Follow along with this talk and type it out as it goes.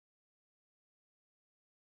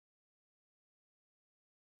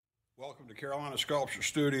Welcome to Carolina Sculpture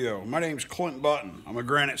Studio. My name's Clint Button. I'm a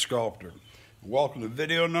granite sculptor. Welcome to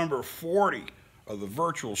video number 40 of the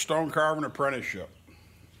virtual stone carving apprenticeship.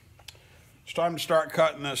 It's time to start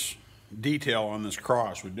cutting this detail on this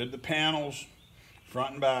cross. We did the panels,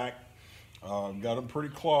 front and back, got them pretty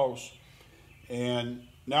close, and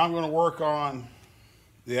now I'm going to work on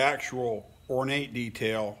the actual ornate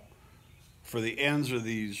detail for the ends of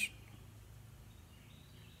these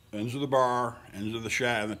ends of the bar, ends of the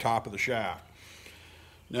shaft, and the top of the shaft.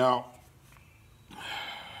 Now,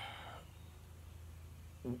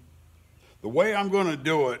 the way I'm going to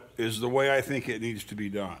do it is the way I think it needs to be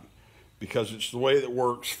done, because it's the way that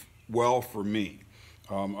works well for me.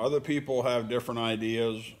 Other people have different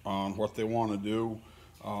ideas on what they want to do.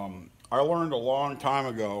 I learned a long time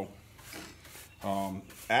ago,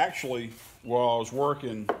 actually, while I was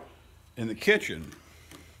working in the kitchen,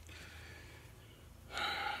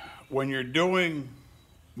 when you're doing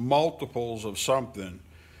multiples of something,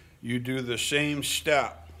 you do the same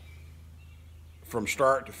step from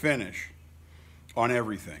start to finish on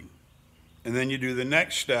everything. And then you do the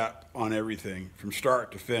next step on everything from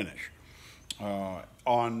start to finish.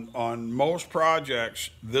 On most projects,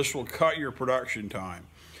 this will cut your production time,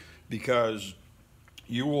 because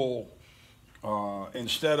you will,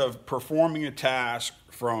 instead of performing a task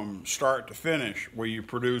from start to finish, where you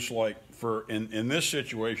produce, like in this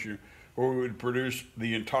situation, where we would produce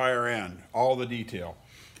the entire end, all the detail.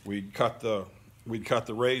 We'd cut the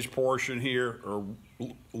raised portion here, or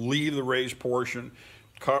leave the raised portion,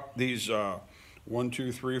 cut these 1,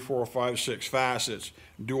 2, 3, 4, 5, 6 facets,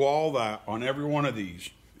 do all that on every one of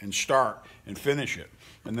these, and start and finish it.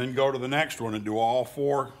 And then go to the next one and do all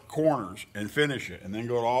 4 corners and finish it. And then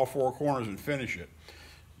go to all 4 corners and finish it.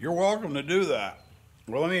 You're welcome to do that.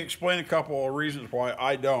 Well, let me explain a couple of reasons why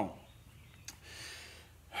I don't.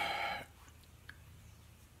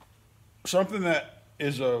 Something that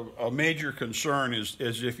is a major concern is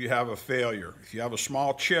if you have a failure. If you have a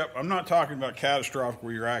small chip, I'm not talking about catastrophic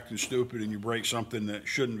where you're acting stupid and you break something that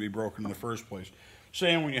shouldn't be broken in the first place. I'm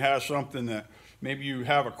saying when you have something that maybe you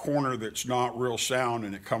have a corner that's not real sound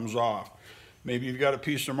and it comes off. Maybe you've got a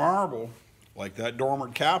piece of marble, like that dormer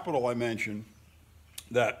capital I mentioned,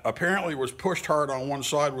 that apparently was pushed hard on one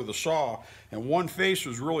side with a saw, and one face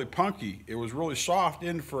was really punky. It was really soft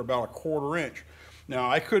in for about a 1/4 inch. Now,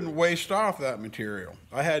 I couldn't waste off that material.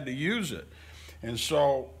 I had to use it. And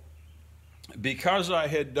so, because I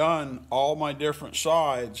had done all my different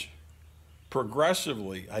sides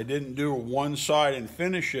progressively, I didn't do one side and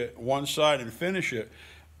finish it, one side and finish it,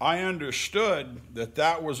 I understood that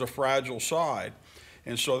that was a fragile side.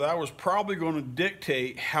 And so that was probably going to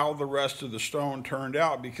dictate how the rest of the stone turned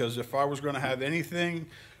out, because if I was going to have anything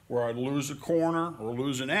where I'd lose a corner or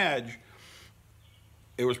lose an edge,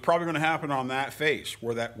 it was probably going to happen on that face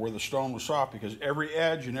where the stone was soft, because every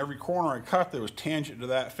edge and every corner I cut that was tangent to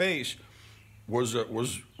that face was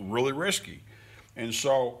really risky. And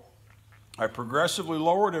so I progressively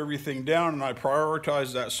lowered everything down, and I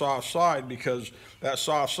prioritized that soft side, because that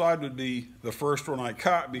soft side would be the first one I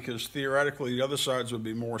cut, because theoretically the other sides would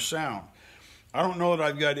be more sound. I don't know that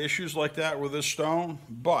I've got issues like that with this stone,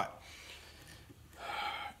 but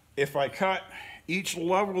if I cut each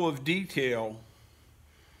level of detail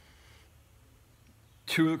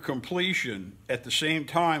to completion at the same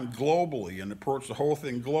time globally, and approach the whole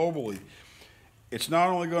thing globally, it's not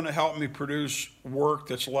only going to help me produce work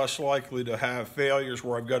that's less likely to have failures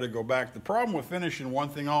where I've got to go back. The problem with finishing one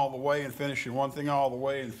thing all the way and finishing one thing all the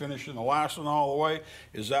way and finishing the last one all the way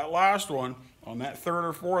is that last one on that 3rd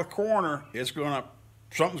or 4th corner,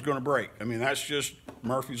 something's going to break. I mean, that's just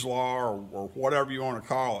Murphy's Law, or whatever you want to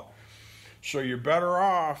call it. So you're better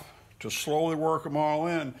off to slowly work them all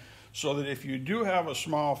in, so that if you do have a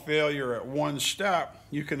small failure at one step,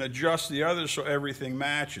 you can adjust the others so everything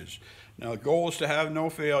matches. Now, the goal is to have no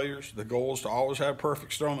failures. The goal is to always have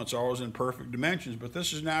perfect stone that's always in perfect dimensions. But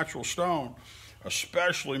this is natural stone,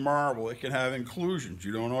 especially marble. It can have inclusions.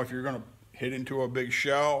 You don't know if you're going to hit into a big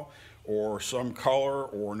shell or some color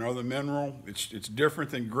or another mineral. It's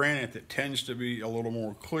different than granite that tends to be a little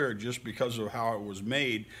more clear just because of how it was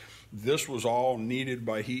made. This was all kneaded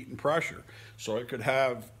by heat and pressure. So it could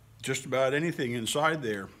have just about anything inside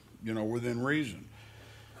there, you know, within reason.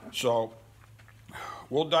 So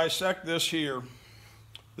we'll dissect this here,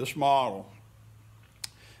 this model,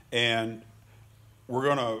 and we're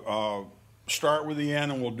going to start with the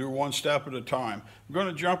end, and we'll do one step at a time. I'm going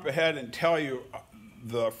to jump ahead and tell you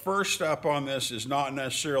the first step on this is not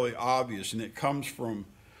necessarily obvious, and it comes from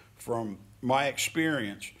my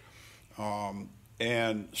experience.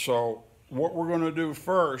 And so what we're going to do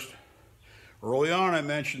first, Early on, I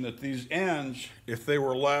mentioned that these ends, if they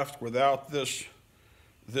were left without this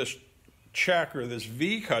check or this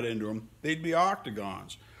V cut into them, they'd be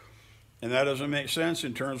octagons. And that doesn't make sense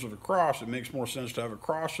in terms of a cross. It makes more sense to have a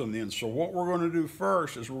cross on the end. So what we're going to do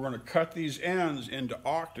first is we're going to cut these ends into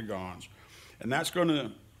octagons. And that's going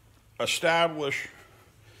to establish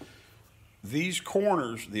these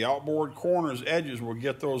corners, the outboard corners, edges, we'll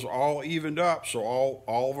get those all evened up so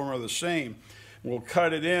all of them are the same. We'll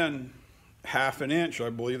cut it in ½ an inch.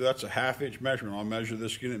 I believe that's a ½ inch measurement. I'll measure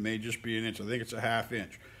this again. It may just be an inch. I think it's a ½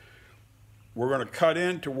 inch. We're going to cut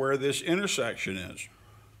into where this intersection is.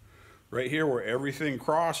 Right here where everything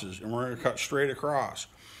crosses, and we're going to cut straight across.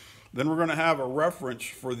 Then we're going to have a reference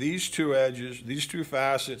for these two edges, these two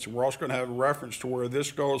facets. We're also going to have a reference to where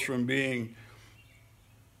this goes from being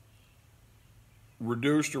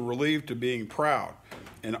reduced or relieved to being proud.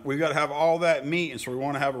 And we've got to have all that meet, and so we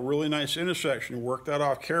want to have a really nice intersection and work that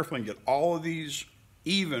off carefully and get all of these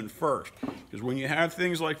even first. Because when you have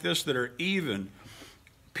things like this that are even,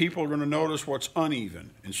 people are going to notice what's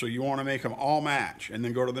uneven. And so you want to make them all match and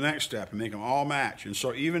then go to the next step and make them all match. And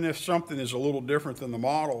so even if something is a little different than the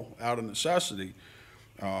model out of necessity,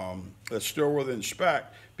 that's still within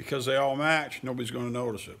spec, because they all match, nobody's going to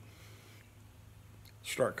notice it.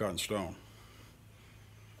 Start cutting stone.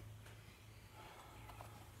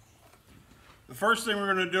 The first thing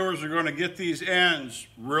we're going to do is we're going to get these ends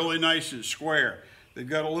really nice and square. They've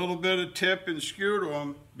got a little bit of tip and skew to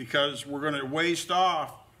them because we're going to waste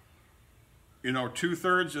off, you know,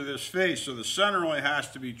 2/3 of this face, so the center only has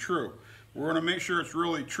to be true. We're going to make sure it's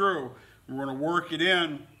really true. We're going to work it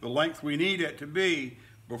in the length we need it to be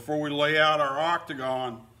before we lay out our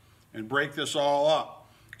octagon and break this all up.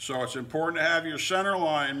 So it's important to have your center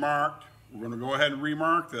line marked. We're going to go ahead and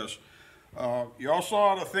remark this. You also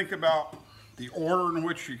ought to think about the order in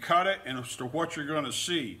which you cut it and as to what you're going to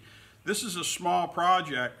see. This is a small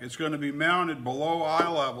project. It's going to be mounted below eye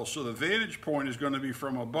level, so the vantage point is going to be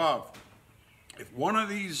from above. If one of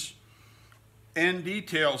these end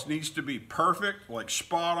details needs to be perfect, like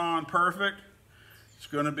spot on perfect, it's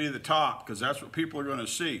going to be the top, because that's what people are going to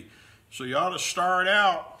see. So you ought to start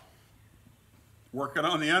out working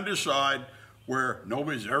on the underside where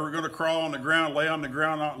nobody's ever going to crawl on the ground, lay on the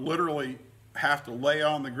ground, not literally have to lay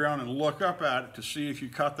on the ground and look up at it to see if you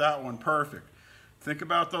cut that one perfect. Think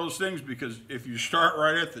about those things, because if you start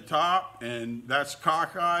right at the top and that's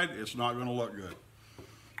cockeyed, it's not going to look good.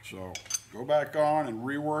 So go back on and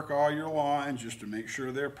rework all your lines just to make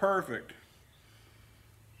sure they're perfect.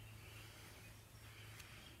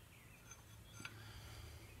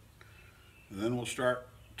 And then we'll start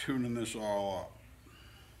tuning this all up.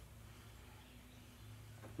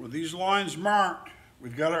 With these lines marked,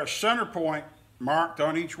 we've got our center point marked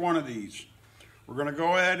on each one of these. We're going to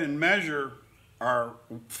go ahead and measure our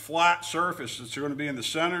flat surface that's going to be in the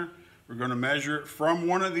center. We're going to measure it from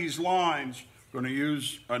one of these lines. We're going to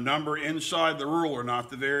use a number inside the ruler, not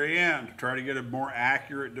the very end, to try to get a more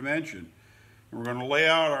accurate dimension. And we're going to lay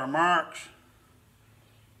out our marks.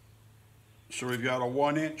 So we've got a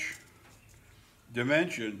 1-inch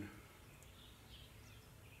dimension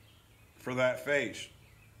for that face.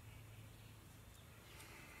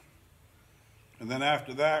 And then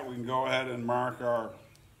after that, we can go ahead and mark our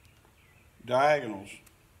diagonals.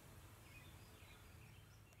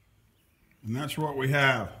 And that's what we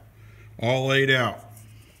have all laid out.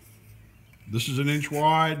 This is 1 inch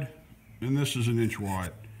wide, and this is 1 inch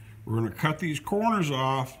wide. We're going to cut these corners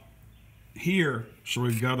off here, so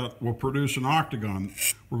we'll produce an octagon.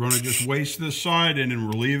 We're going to just waste this side in and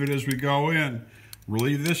relieve it as we go in.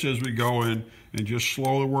 Relieve this as we go in, and just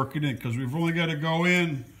slowly work it in, because we've only got to go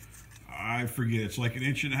in, I forget, it's like 1.5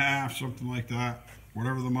 inches, something like that.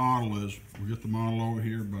 Whatever the model is. We'll get the model over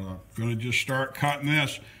here, but I'm going to just start cutting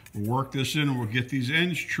this. We'll work this in and we'll get these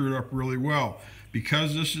ends trued up really well.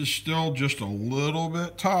 Because this is still just a little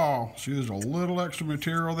bit tall, see there's a little extra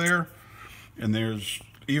material there, and there's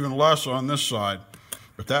even less on this side.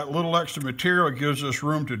 But that little extra material gives us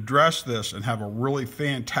room to dress this and have a really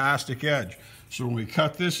fantastic edge. So when we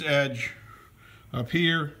cut this edge up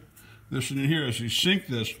here, this and here, as we sink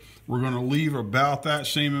this, we're going to leave about that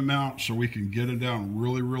same amount so we can get it down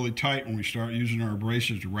really, really tight when we start using our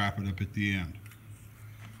abrasives to wrap it up at the end.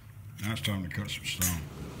 Now it's time to cut some stone.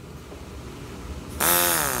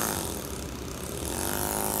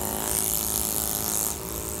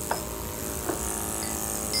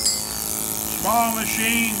 Small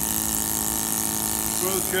machine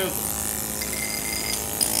with a chisel.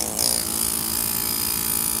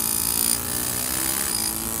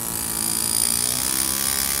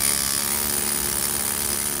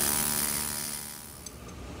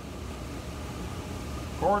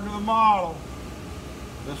 According to the model,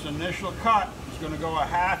 this initial cut is going to go a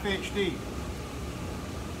 1/2 inch deep.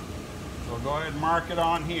 So go ahead and mark it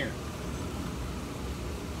on here.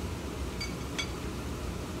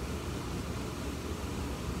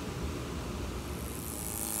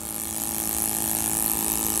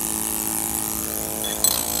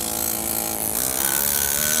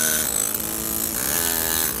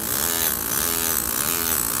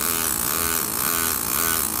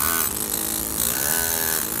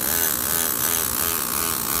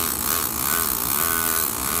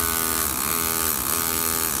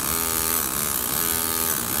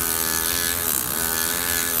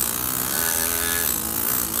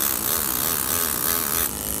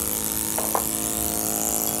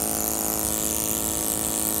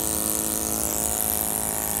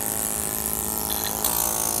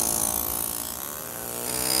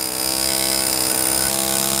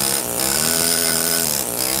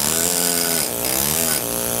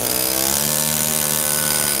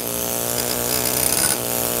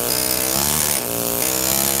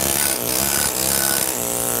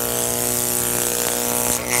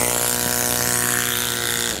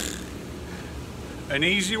 An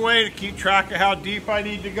easy way to keep track of how deep I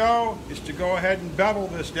need to go is to go ahead and bevel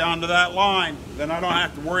this down to that line. Then I don't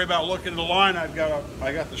have to worry about looking at the line. I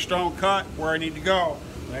got the stone cut where I need to go.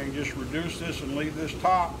 And I can just reduce this and leave this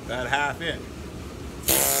top that 1/2 inch.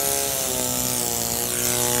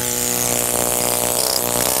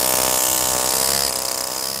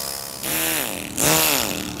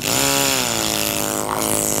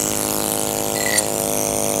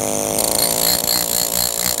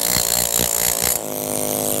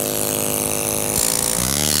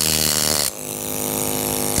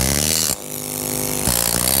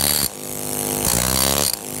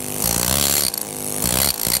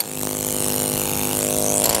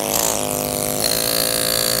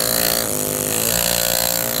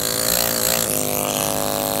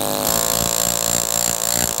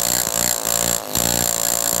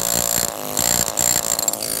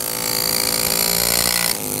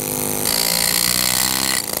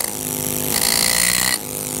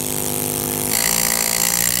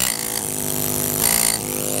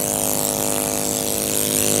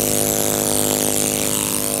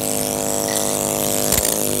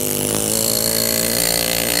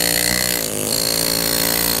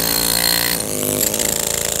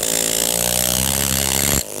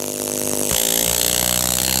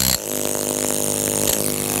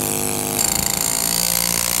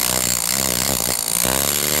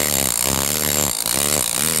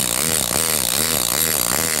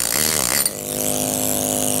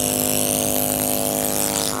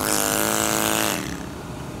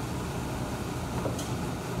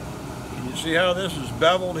 See how this is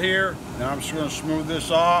beveled here? Now I'm just going to smooth this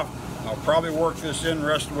off. I'll probably work this in the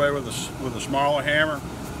rest of the way with a smaller hammer.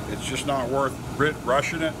 It's just not worth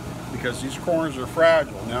rushing it because these corners are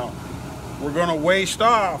fragile. Now we're going to waste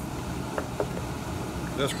off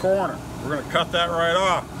this corner. We're going to cut that right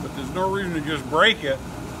off, but there's no reason to just break it.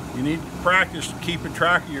 You need to practice keeping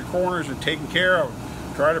track of your corners and taking care of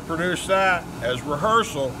them. Try to produce that as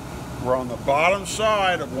rehearsal. We're on the bottom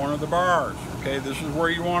side of one of the bars. Okay, this is where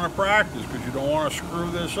you want to practice because you don't want to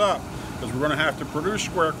screw this up, because we're going to have to produce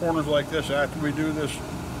square corners like this after we do this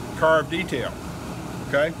carved detail.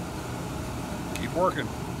 Okay, keep working.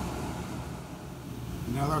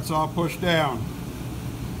 Now that's all pushed down.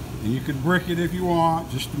 And you can brick it if you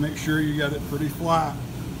want, just to make sure you got it pretty flat.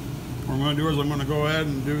 What I'm going to do is I'm going to go ahead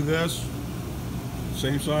and do this.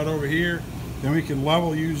 Same side over here. Then we can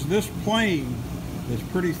use this plane that's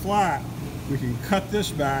pretty flat. We can cut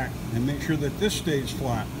this back and make sure that this stays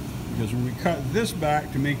flat. Because when we cut this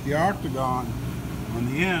back to make the octagon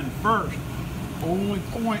on the end first, the only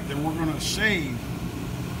point that we're going to save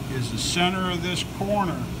is the center of this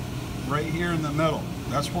corner right here in the middle.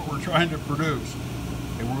 That's what we're trying to produce.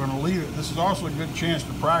 And we're going to leave it. This is also a good chance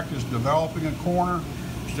to practice developing a corner.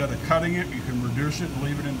 Instead of cutting it, you can reduce it and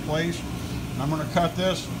leave it in place. And I'm going to cut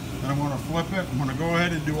this, and I'm going to flip it. I'm going to go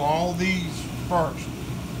ahead and do all these first.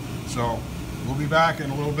 So we'll be back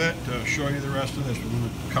in a little bit to show you the rest of this. We're going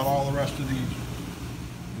to cut all the rest of these.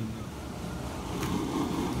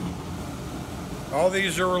 All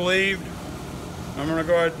these are relieved. I'm going to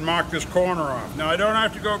go ahead and knock this corner off. Now I don't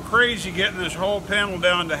have to go crazy getting this whole panel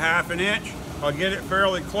down to 1/2 inch. I'll get it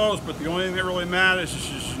fairly close, but the only thing that really matters is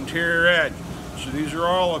this interior edge. So these are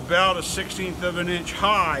all about a 1/16 of an inch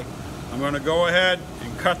high. I'm going to go ahead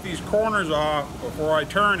and cut these corners off before I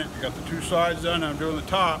turn it. I got the two sides done, I'm doing the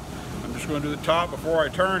top. I'm just going to do the top before I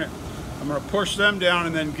turn it. I'm going to push them down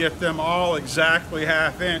and then get them all exactly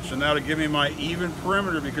 1/2 inch, and that'll give me my even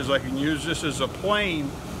perimeter, because I can use this as a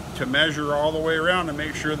plane to measure all the way around and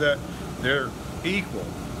make sure that they're equal.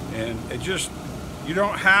 And it just, you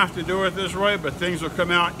don't have to do it this way, but things will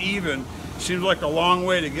come out even. Seems like a long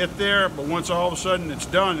way to get there, but once all of a sudden it's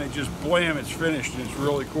done, it just blam, it's finished, and it's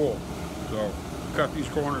really cool. So cut these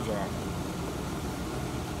corners off.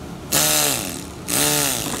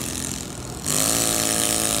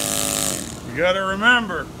 You got to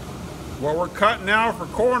remember, what we're cutting out for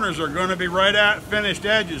corners are going to be right at finished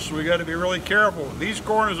edges, so we got to be really careful. These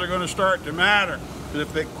corners are going to start to matter, because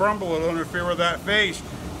if they crumble, it'll interfere with that face.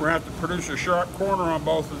 We're going to have to produce a sharp corner on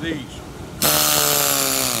both of these.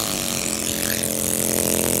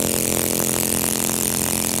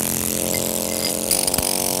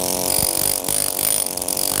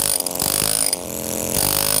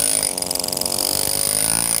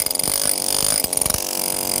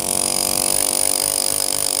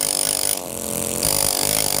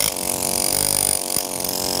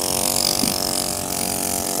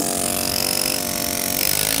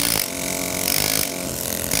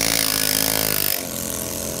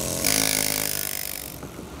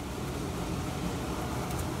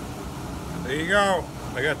 There you go.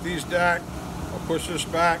 I got these stacked. I'll push this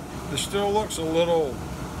back. This still looks a little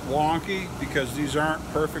wonky because these aren't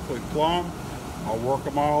perfectly plumb. I'll work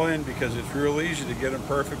them all in because it's real easy to get them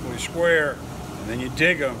perfectly square. And then you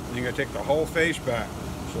dig them, and you're going to take the whole face back.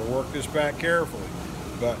 So work this back carefully.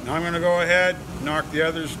 But now I'm going to go ahead, knock the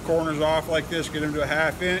other corners off like this, get them to a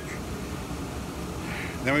 1/2 inch.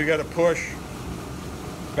 Then we got to push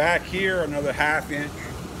back here another 1/2 inch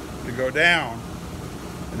to go down.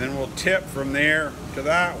 And then we'll tip from there to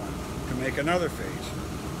that one to make another face.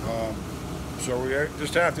 So we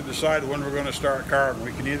just have to decide when we're going to start carving.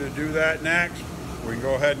 We can either do that next, or we can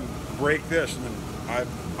go ahead and break this. And then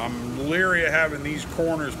I'm leery of having these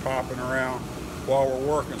corners popping around while we're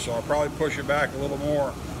working, so I'll probably push it back a little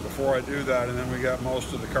more before I do that. And then we got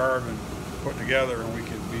most of the carving put together, and we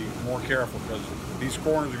can be more careful because these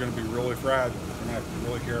corners are going to be really fragile. We're going to have to be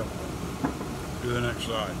really careful. Do the next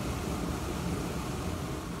side.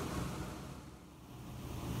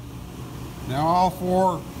 Now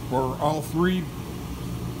all three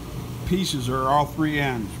pieces are all three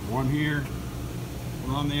ends. One here,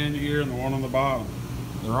 one on the end here, and the one on the bottom.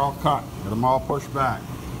 They're all cut. Got them all pushed back.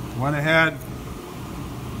 Went ahead.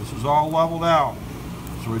 This is all leveled out.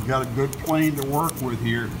 So we've got a good plane to work with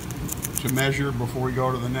here to measure before we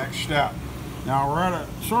go to the next step. Now we're at a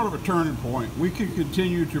sort of a turning point. We can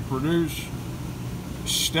continue to produce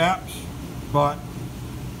steps, but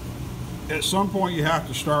at some point you have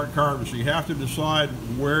to start carving, so you have to decide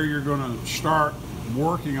where you're going to start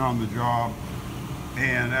working on the job.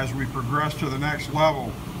 And as we progress to the next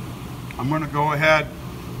level, I'm going to go ahead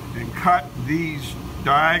and cut these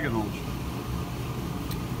diagonals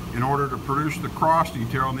in order to produce the cross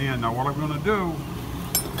detail on the end. Now what I'm going to do,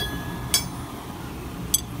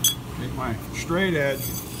 take my straight edge,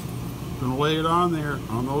 going to lay it on there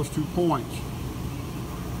on those 2 points.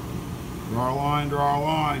 Draw a line,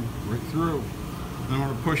 right through. Then I'm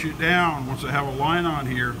going to push it down. Once I have a line on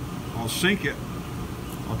here, I'll sink it.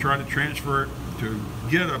 I'll try to transfer it to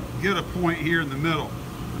get a point here in the middle.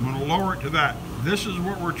 I'm going to lower it to that. This is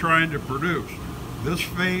what we're trying to produce. This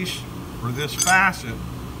face or this facet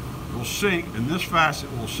will sink, and this facet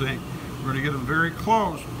will sink. We're going to get them very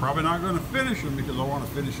close. Probably not going to finish them because I want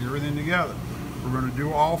to finish everything together. We're going to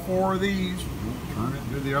do all 4 of these. We'll turn it,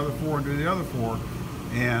 do the other 4, and do the other 4.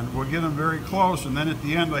 And we'll get them very close, and then at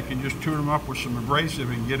the end I can just tune them up with some abrasive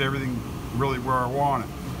and get everything really where I want it.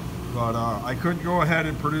 But I could go ahead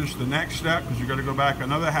and produce the next step because you're going to go back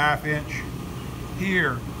another 1/2 inch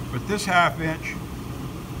here. But this 1/2 inch,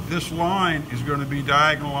 this line is going to be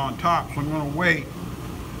diagonal on top. So I'm going to wait.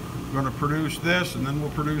 I'm going to produce this, and then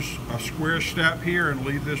we'll produce a square step here and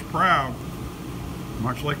leave this proud.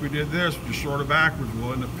 Much like we did this, just sort of backwards.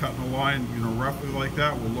 We'll end up cutting a line, roughly like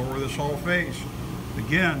that. We'll lower this whole face.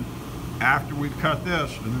 Again, after we've cut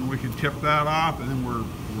this, and then we can tip that off, and then we're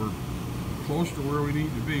close to where we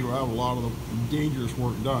need to be. We'll have a lot of the dangerous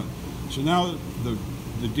work done. So now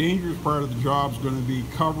the dangerous part of the job is going to be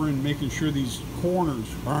covering, making sure these corners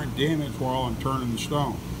aren't damaged while I'm turning the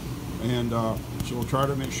stone. And so we'll try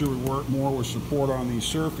to make sure we work more with support on these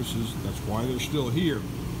surfaces. That's why they're still here.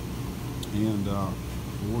 And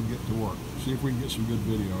we'll get to work. See if we can get some good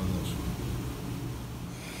video of this.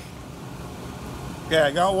 Okay,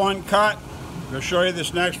 I got one cut. I'm going to show you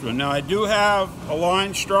this next one. Now I do have a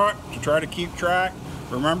line struck to try to keep track.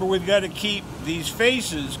 Remember, we've got to keep these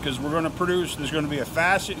faces because we're going to produce, there's going to be a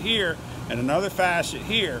facet here and another facet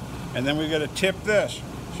here, and then we've got to tip this.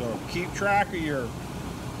 So keep track of your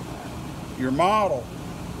model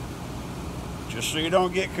just so you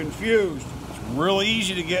don't get confused. It's really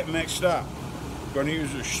easy to get mixed up. I'm going to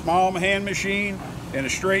use a small hand machine and a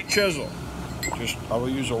straight chisel. I will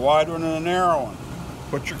use a wide one and a narrow one.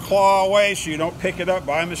 Put your claw away so you don't pick it up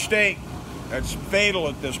by mistake. That's fatal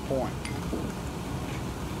at this point.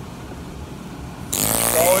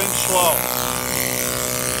 Go in slow.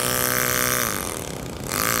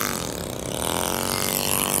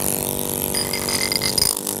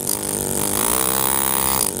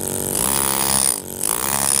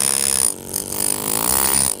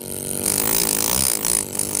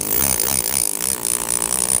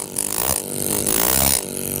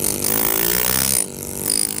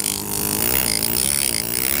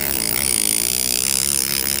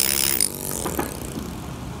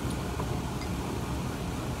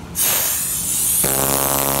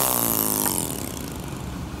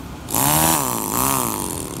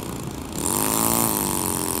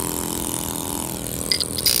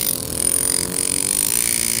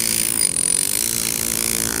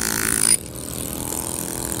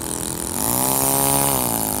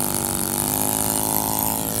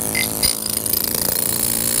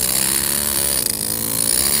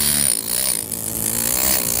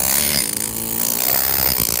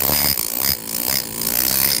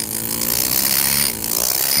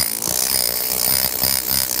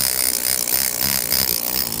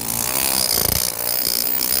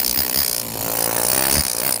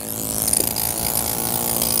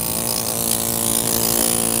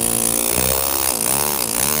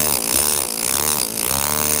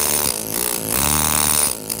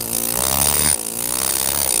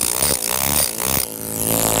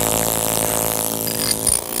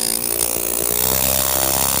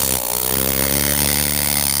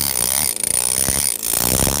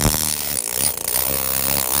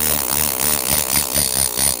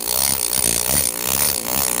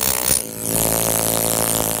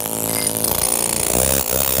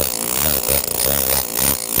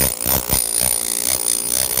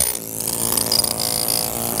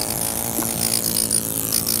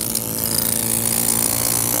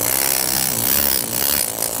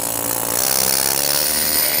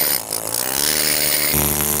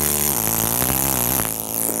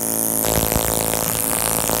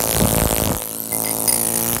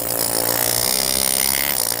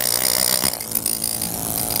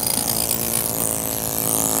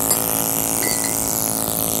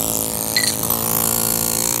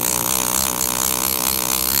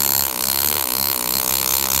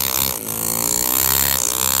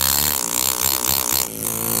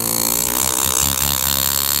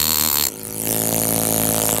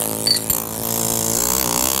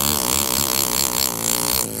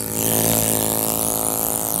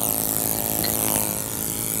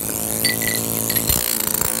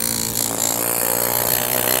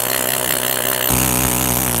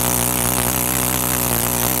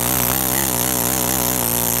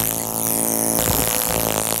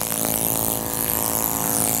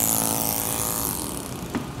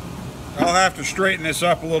 I'll have to straighten this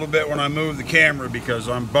up a little bit when I move the camera because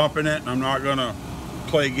I'm bumping it and I'm not going to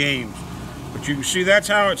play games. But you can see that's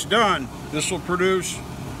how it's done. This will produce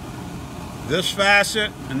this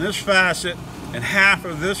facet and half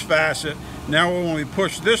of this facet. Now when we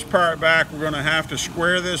push this part back, we're going to have to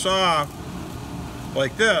square this off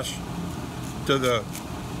like this to the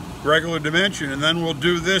regular dimension, and then we'll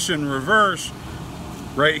do this in reverse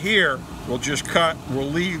right here. We'll just cut,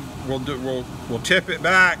 we'll tip it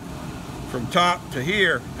back from top to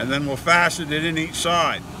here, and then we'll facet it in each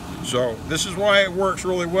side. So this is why it works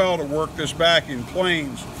really well to work this back in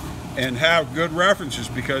planes and have good references,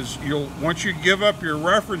 because once you give up your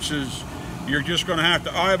references, you're just going to have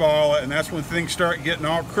to eyeball it, and that's when things start getting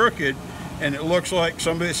all crooked and it looks like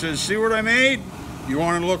somebody says, see what I made? You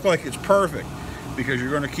want it to look like it's perfect because you're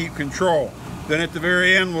going to keep control. Then at the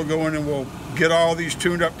very end we'll go in and we'll get all these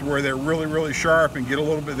tuned up to where they're really, really sharp and get a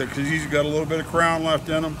little bit, because these got a little bit of crown left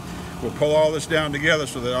in them. We'll pull all this down together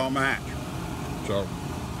so they all match. So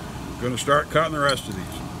I'm going to start cutting the rest of these.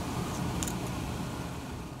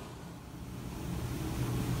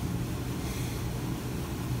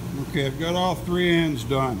 Okay, I've got all three ends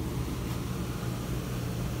done.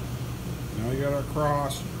 Now we got our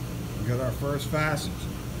cross, we got our first facets.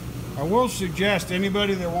 I will suggest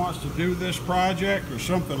anybody that wants to do this project or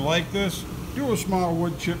something like this, do a small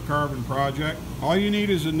wood chip carving project. All you need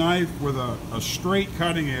is a knife with a straight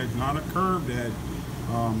cutting edge, not a curved edge.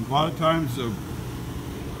 A lot of times the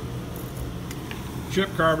chip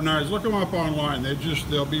carving knives, look them up online,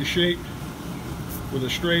 they'll be shaped with a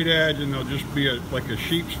straight edge, and they'll just be like a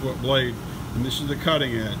sheep's foot blade, and this is the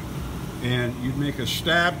cutting edge. And you'd make a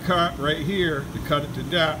stab cut right here to cut it to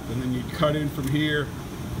depth, and then you'd cut in from here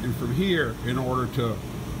and from here in order to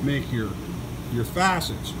make your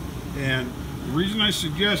facets. And The reason I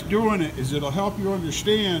suggest doing it is it'll help you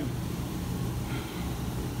understand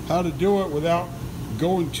how to do it without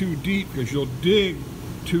going too deep, because you'll dig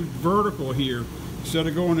too vertical here. Instead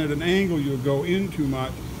of going at an angle, you'll go in too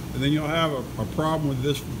much, and then you'll have a problem with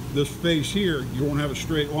this face here. You won't have a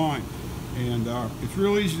straight line. And it's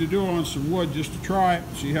real easy to do on some wood, just to try it,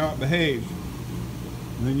 see how it behaves.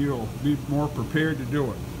 And then you'll be more prepared to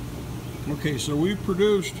do it. Okay, so we've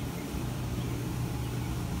produced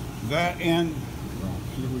that end. Well,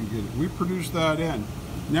 see if we can get it. We produced that end.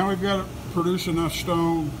 Now we've got to produce enough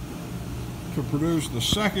stone to produce the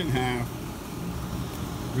second half.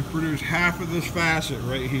 We produced half of this facet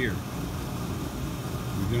right here.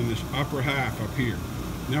 We've done this upper half up here.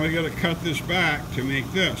 Now we got to cut this back to make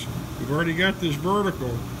this. We've already got this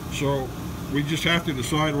vertical, so we just have to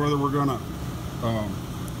decide whether we're gonna,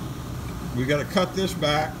 we got to cut this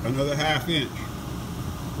back another ½ inch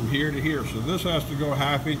from here to here. So this has to go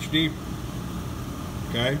 ½ inch deeper,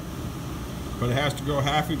 okay? But it has to go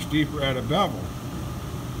 ½ inch deeper at a bevel,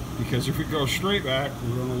 because if it goes straight back,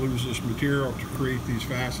 we're going to lose this material to create these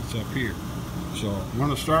facets up here. So I'm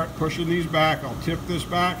going to start pushing these back. I'll tip this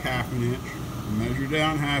back ½ an inch, measure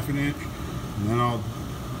down ½ an inch, and then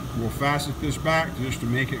we'll facet this back just to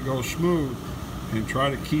make it go smooth, and try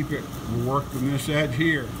to keep it. We'll work from this edge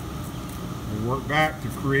here. We'll work back to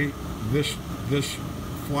create this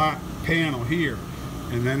flat panel here,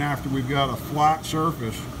 and then after we've got a flat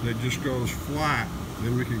surface that just goes flat,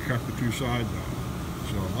 then we can cut the two sides off.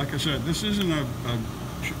 So like I said, this isn't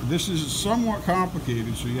this is somewhat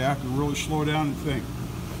complicated, so you have to really slow down and think.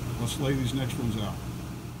 Let's lay these next ones out.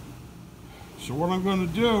 So what I'm going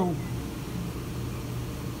to do,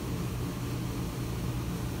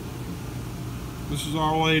 this is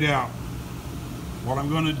all laid out. What I'm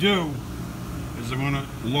going to do is I'm going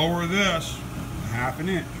to lower this ½ an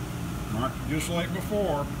inch. Mark it just like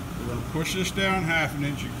before. We're going to push this down ½ an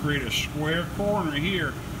inch and create a square corner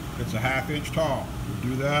here that's a ½ inch tall.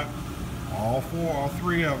 We'll do that all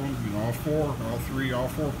three of them, you know, all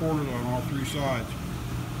four corners on all three sides.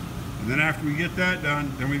 And then after we get that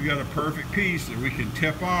done, then we've got a perfect piece that we can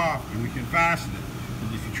tip off and we can fasten it.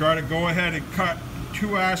 And if you try to go ahead and cut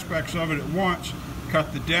two aspects of it at once,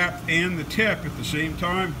 cut the depth and the tip at the same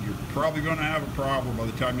time, you're probably going to have a problem by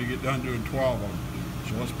the time you get done doing 12 of them.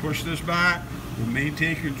 So let's push this back. We'll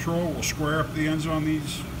maintain control. We'll square up the ends on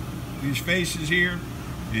these faces here,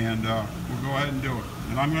 and we'll go ahead and do it.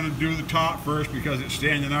 And I'm going to do the top first because it's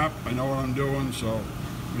standing up. I know what I'm doing, so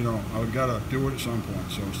you know I've got to do it at some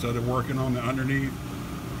point. So instead of working on the underneath,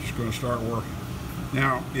 I'm just going to start working.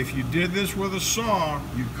 Now, if you did this with a saw,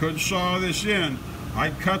 you could saw this in.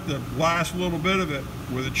 I'd cut the last little bit of it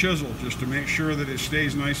with a chisel just to make sure that it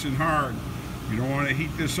stays nice and hard. You don't want to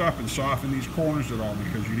heat this up and soften these corners at all,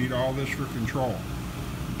 because you need all this for control.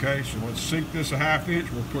 Okay, so let's sink this a ½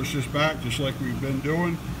 inch. We'll push this back just like we've been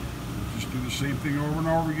doing. We'll just do the same thing over and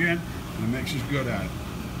over again, and it makes us good at it.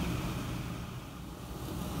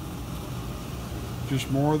 Just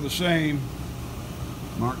more of the same.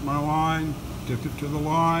 Mark my line, tip it to the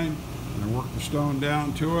line, and I work the stone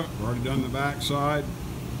down to it. I've already done the back side.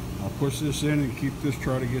 I'll push this in and keep this,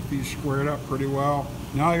 try to get these squared up pretty well.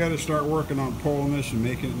 Now I got to start working on pulling this and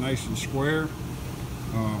making it nice and square.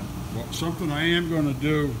 Well, something I am going to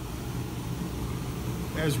do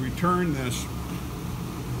as we turn this,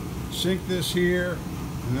 sink this here,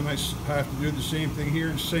 and then I have to do the same thing here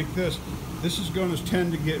and sink this. This is going to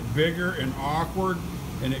tend to get bigger and awkward,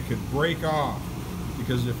 and it could break off,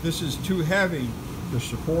 because if this is too heavy to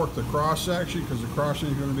support the cross section, because the cross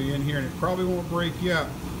section is going to be in here, and it probably won't break yet.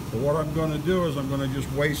 But what I'm going to do is I'm going to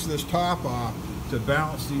just waste this top off to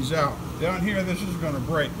balance these out. Down here, this is going to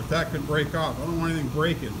break, but that could break off. I don't want anything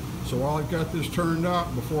breaking. So while I've got this turned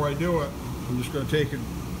up, before I do it, I'm just going to take and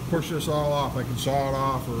push this all off. I can saw it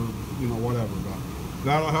off, or you know, whatever. But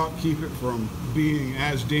that'll help keep it from being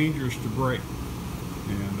as dangerous to break.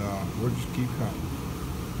 And we'll just keep cutting.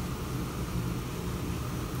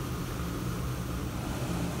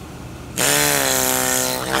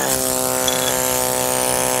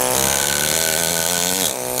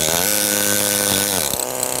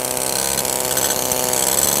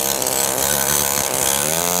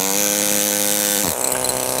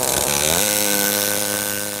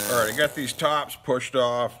 Got these tops pushed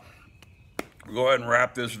off. We'll go ahead and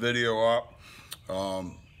wrap this video up.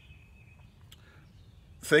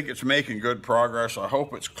 Think it's making good progress. I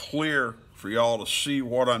hope it's clear for y'all to see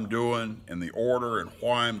what I'm doing and the order and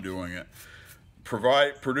why I'm doing it.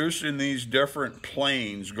 Producing these different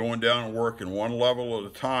planes, going down and working one level at a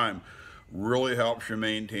time, really helps you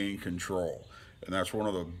maintain control. And that's one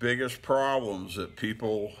of the biggest problems, that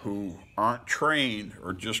people who aren't trained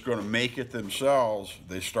are just going to make it themselves.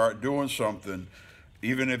 They start doing something,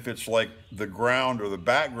 even if it's like the ground or the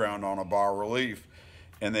background on a bas relief,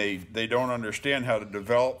 and they don't understand how to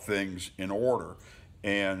develop things in order.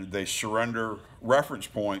 And they surrender reference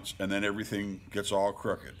points, and then everything gets all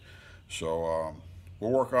crooked. So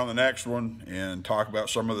we'll work on the next one and talk about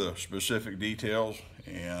some of the specific details,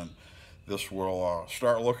 and this will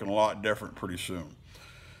start looking a lot different pretty soon.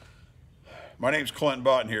 My name's Clint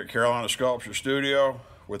Button here at Carolina Sculpture Studio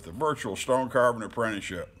with the virtual stone carving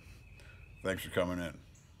apprenticeship. Thanks for coming in.